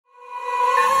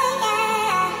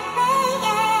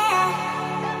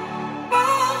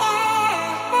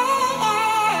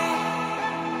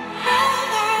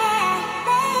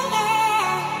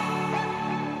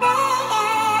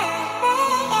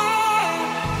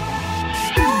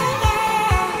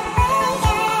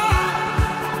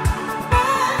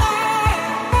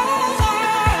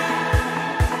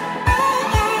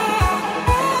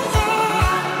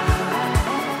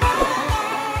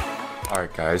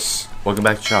guys, welcome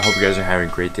back to the channel. I hope you guys are having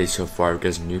a great day so far. If you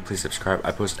guys are new, please subscribe.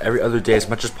 I post every other day as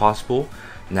much as possible.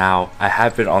 Now, I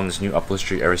have been on this new upload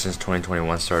streak ever since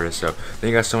 2021 started, so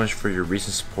thank you guys so much for your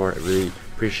recent support. I really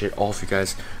appreciate all of you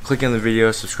guys clicking on the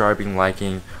video, subscribing,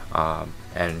 liking,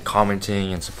 and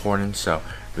commenting and supporting, so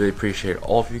really appreciate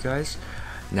all of you guys.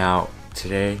 Now,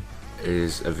 today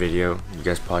is a video, you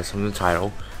guys probably saw in the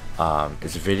title.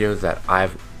 It's a video that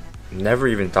I've never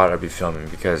even thought I'd be filming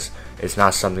because it's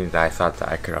not something that I thought that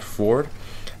I could afford,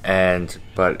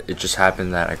 but it just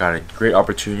happened that I got a great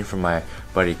opportunity from my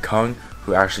buddy Kung,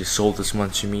 who actually sold this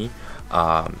one to me,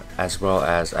 as well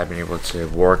as I've been able to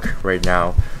work right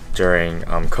now during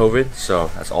COVID,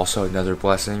 so that's also another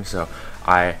blessing. So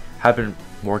I have been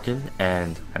working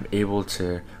and I'm able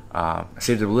to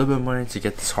save a little bit of money to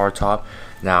get this hardtop.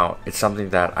 Now, it's something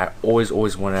that I always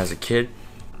wanted as a kid,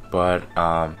 but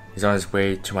he's on his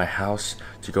way to my house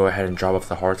to go ahead and drop off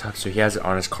the hardtop, so he has it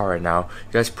on his car right now.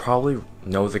 You guys probably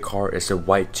know the car. It's a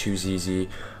white 2ZZ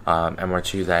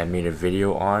MR2 that I made a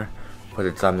video on. Put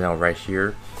the thumbnail right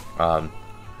here, and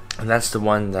that's the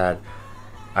one that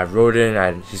I wrote in,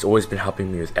 and he's always been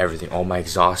helping me with everything, all my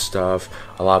exhaust stuff,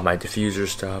 a lot of my diffuser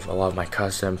stuff, a lot of my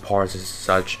custom parts and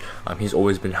such. He's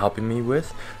always been helping me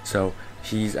with, so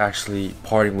he's actually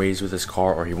parting ways with his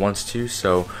car, or he wants to.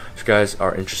 So if you guys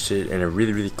are interested in a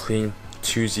really clean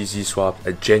 2ZZ swapped,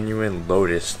 a genuine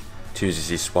Lotus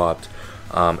 2ZZ swapped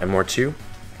MR2,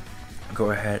 go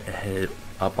ahead and hit it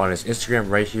up on his Instagram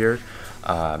right here,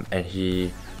 and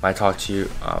he might talk to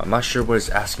you. I'm not sure what his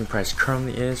asking price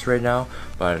currently is right now,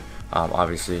 but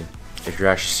obviously if you're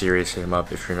actually serious, hit him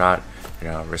up. If you're not,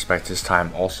 respect his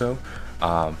time also.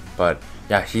 But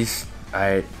yeah,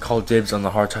 I called dibs on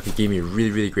the hardtop. He gave me a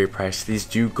really great price. These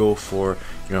do go for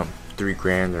 $3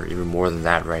 grand or even more than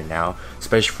that right now,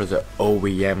 especially for the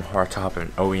OEM hardtop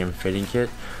and OEM fitting kit.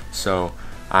 So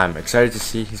I'm excited to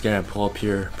see. He's gonna pull up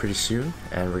here pretty soon,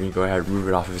 and we're gonna go ahead and remove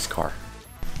it off of his car.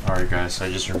 Alright guys, so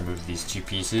I just removed these two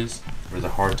pieces where the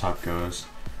hardtop goes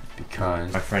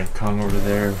because my friend Kung over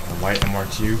there, the white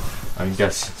MR2, you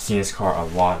guys seen his car a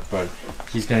lot, but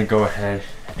he's gonna go ahead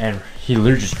and he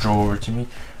literally just drove over to me,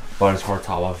 bought his hardtop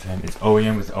off of him. It's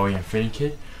OEM with OEM fitting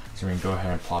kit, so we're gonna go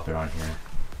ahead and plop it on here.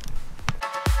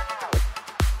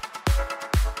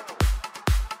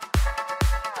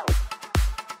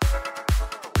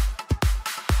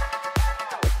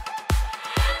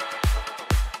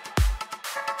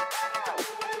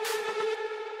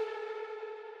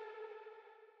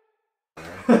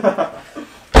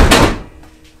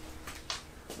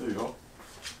 There you go.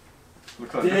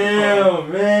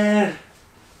 Damn, man.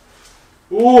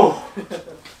 Ooh.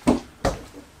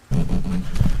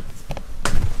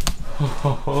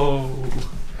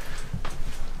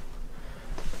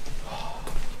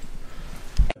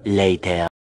 Later.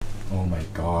 Oh my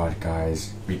god,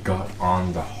 guys, we got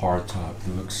on the hardtop.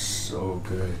 It looks so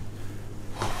good.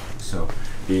 So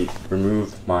we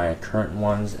removed my current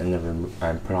ones and then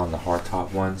I put on the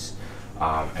hardtop ones,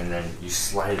 and then you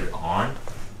slide it on.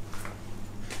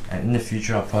 And in the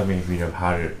future, I'll probably make a video of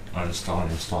how to uninstall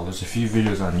and install. There's a few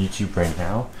videos on YouTube right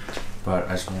now, but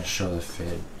I just want to show the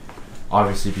fit.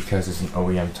 Obviously, because it's an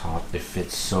OEM top, it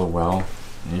fits so well.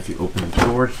 And if you open the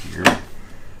door here,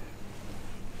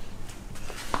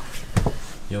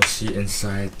 you'll see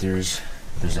inside there's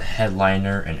a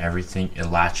headliner and everything. It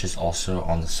latches also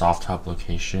on the soft top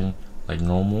location like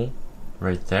normal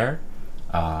right there,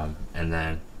 and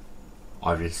then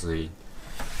obviously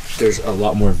there's a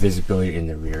lot more visibility in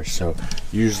the rear. So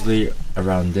usually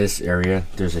around this area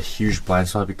there's a huge blind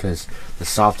spot because the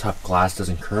soft top glass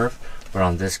doesn't curve, but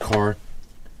on this car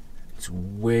it's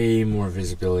way more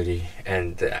visibility,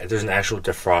 and there's an actual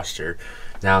defroster.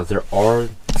 Now there are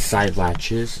side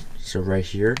latches, so right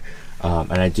here,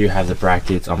 and I do have the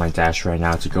brackets on my dash right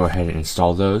now to go ahead and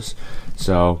install those.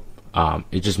 So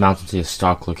it just mounts into a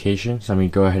stock location, so I'm going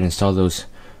to go ahead and install those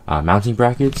mounting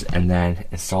brackets and then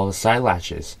install the side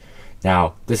latches.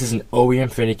 Now this is an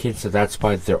OEM fitting kit, so that's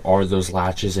why there are those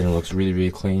latches and it looks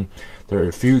really clean. There are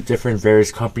a few different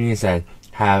various companies that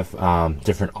have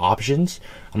different options.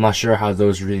 I'm not sure how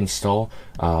those really install,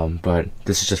 but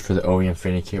this is just for the OEM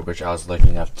fitting kit, which I was lucky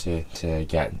enough to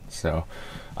get. So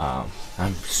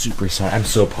I'm super excited. I'm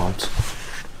so pumped.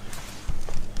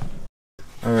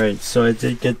 Alright, so I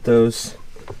did get those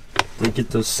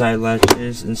side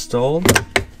latches installed,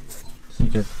 so you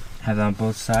can have that on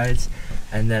both sides.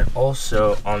 And then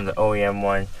also on the OEM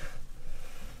one,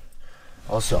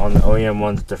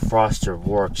 the defroster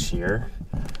works here.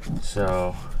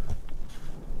 So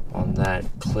on that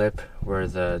clip where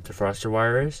the defroster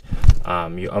wire is,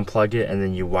 you unplug it and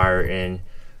then you wire in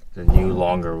the new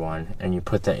longer one and you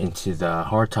put that into the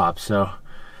hardtop. So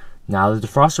Now the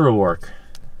defroster will work.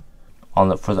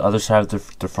 For the other side of the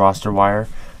defroster wire,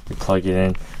 you plug it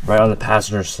in right on the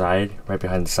passenger side, right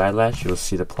behind the side latch. You'll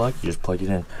see the plug. You just plug it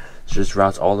in. It just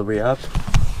routes all the way up.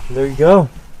 And there you go.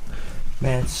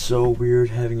 Man, it's so weird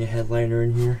having a headliner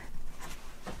in here.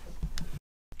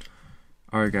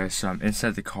 Alright guys, so I'm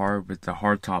inside the car with the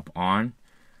hardtop on,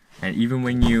 and even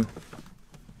when you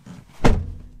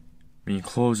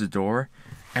close the door,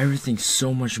 everything's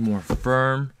so much more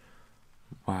firm.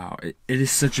 Wow, it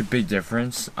is such a big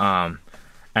difference. And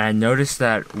I noticed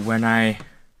that when I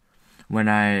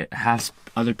have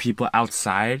other people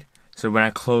outside, so when I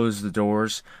close the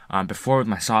doors, before with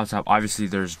my soft top, obviously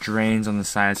there's drains on the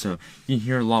side, so you can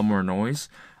hear a lot more noise.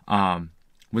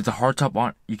 With the hardtop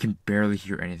on, you can barely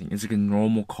hear anything. It's like a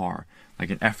normal car,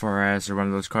 like an FRS or one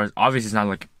of those cars. Obviously, it's not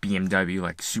like a BMW,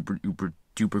 like super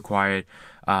duper quiet,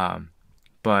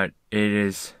 but it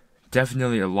is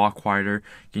definitely a lot quieter.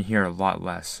 You can hear a lot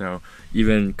less. So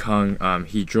even Kung,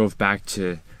 he drove back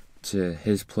to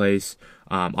his place,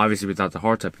 obviously without the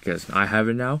hardtop because I have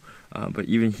it now. But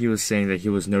even he was saying that he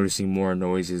was noticing more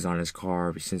noises on his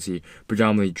car since he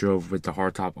predominantly drove with the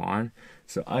hardtop on.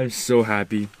 So I'm so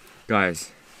happy,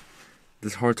 guys.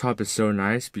 This hardtop is so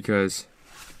nice because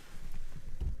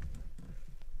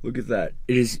look at that.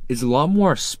 It's a lot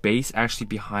more space actually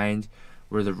behind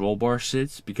where the roll bar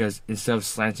sits, because instead of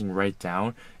slanting right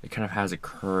down, it kind of has a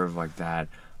curve like that.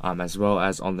 As well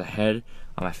as on the head,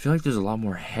 I feel like there's a lot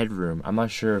more headroom. I'm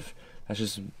not sure if that's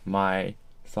just my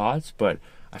thoughts, but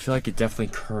I feel like it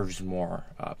definitely curves more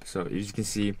up. So as you can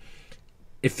see,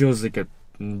 it feels like a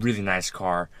really nice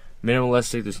car.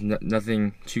 Minimalistic, there's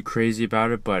nothing too crazy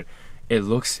about it, but it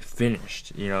looks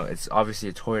finished. You know, it's obviously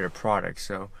a Toyota product,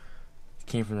 so it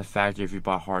came from the factory. If you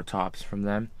bought hardtops from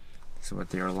them, that's what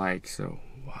they are like. So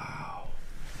wow,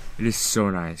 it is so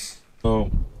nice.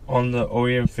 So on the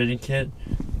OEM fitting kit,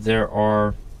 there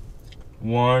are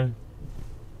 1,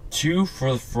 2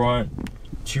 for the front,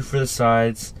 2 for the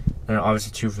sides, and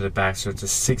obviously 2 for the back. So it's a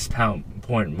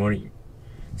 6-point mounting.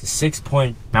 It's a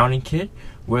 6-point mounting kit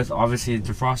with obviously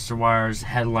defroster wires,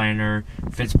 headliner,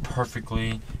 fits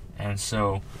perfectly, and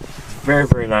so very,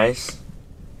 very nice,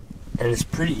 and it's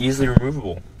pretty easily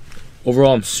removable.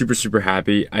 Overall, I'm super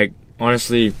happy. I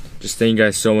honestly just thank you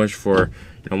guys so much for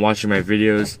watching my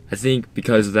videos. I think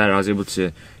because of that, I was able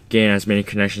to gain as many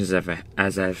connections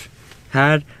as I've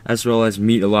had, as well as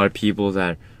meet a lot of people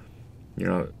that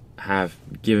have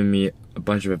given me a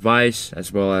bunch of advice,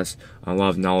 as well as a lot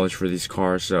of knowledge for these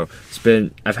cars. So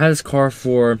I've had this car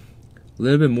for a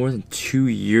little bit more than 2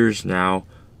 years now.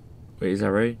 Wait, is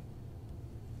that right?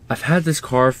 I've had this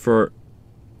car for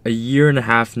a year and a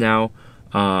half now,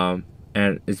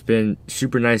 and it's been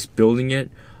super nice building it.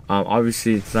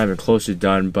 Obviously, it's not even close to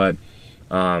done, but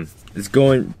it's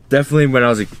going. Definitely, when I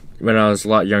was a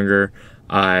lot younger,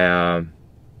 I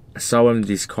saw one of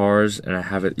these cars, and I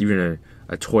have even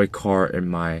a toy car in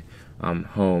my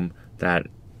home that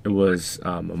it was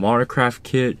a monocraft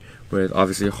kit with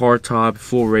obviously a hardtop,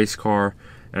 full race car.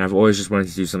 And I've always just wanted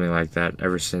to do something like that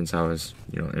ever since I was,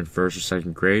 in 1st or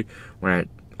 2nd grade, when I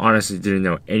honestly didn't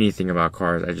know anything about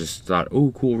cars. I just thought,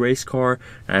 oh, cool race car,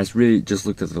 and I really just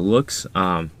looked at the looks.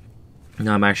 Now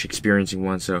I'm actually experiencing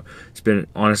one, so it's been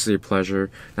honestly a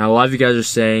pleasure. Now a lot of you guys are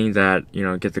saying that,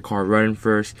 get the car running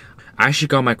first. I actually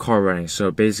got my car running,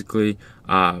 so basically,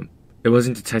 it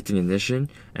wasn't detecting ignition,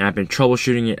 and I've been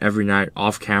troubleshooting it every night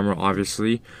off camera,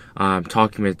 obviously.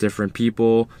 Talking with different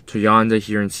people. Toyonda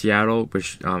here in Seattle,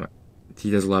 which he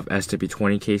does a lot of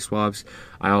SW20 KSWAPs.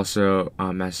 I also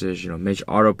messaged Major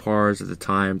Auto Parts at the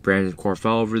time, Brandon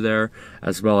Corfell over there,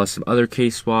 as well as some other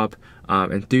KSWAP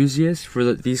enthusiasts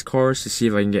for these cars to see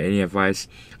if I can get any advice.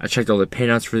 I checked all the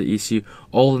pinouts for the ECU.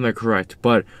 All of them are correct,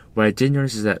 but what I did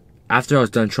notice is that after I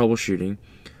was done troubleshooting,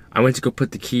 I went to go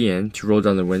put the key in to roll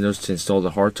down the windows to install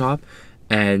the hardtop,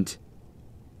 and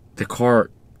the car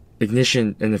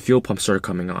ignition and the fuel pump started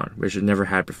coming on, which I never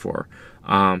had before.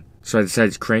 So I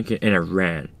decided to crank it, and it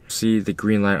ran. See the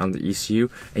green light on the ECU,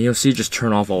 and you'll see it just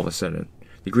turn off all of a sudden.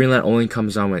 The green light only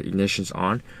comes on when ignition's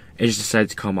on. It just decided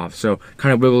to come off. So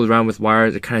kind of wiggled around with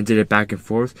wires. It kind of did it back and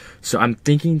forth. So I'm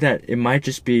thinking that it might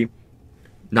just be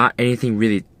not anything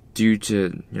really due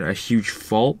to a huge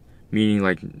fault, meaning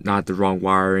like not the wrong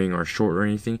wiring or short or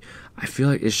anything. I feel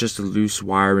like it's just a loose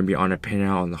wire, maybe on a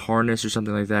pinout on the harness or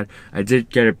something like that. I did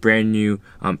get a brand new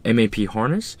MAP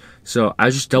harness, so I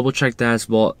just double checked that as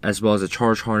well as a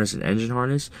charge harness and engine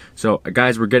harness. So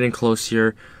guys, we're getting close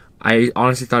here. I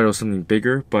honestly thought it was something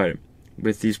bigger, but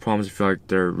with these problems, I feel like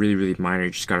they're really minor.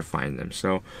 You just gotta find them.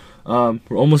 So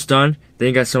we're almost done. Thank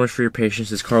you guys so much for your patience.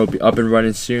 This car will be up and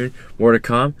running soon. More to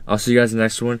come. I'll see you guys in the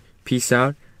next one. Peace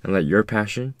out, and let your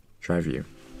passion Drive you.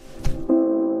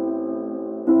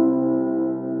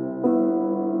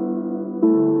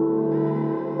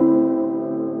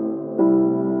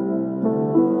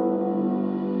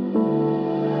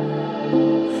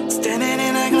 Standing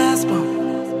in a glass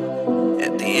bowl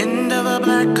at the end of a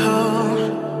black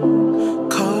hole,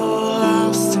 cold,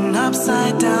 lost and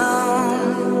upside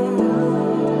down.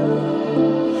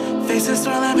 Faces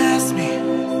swirling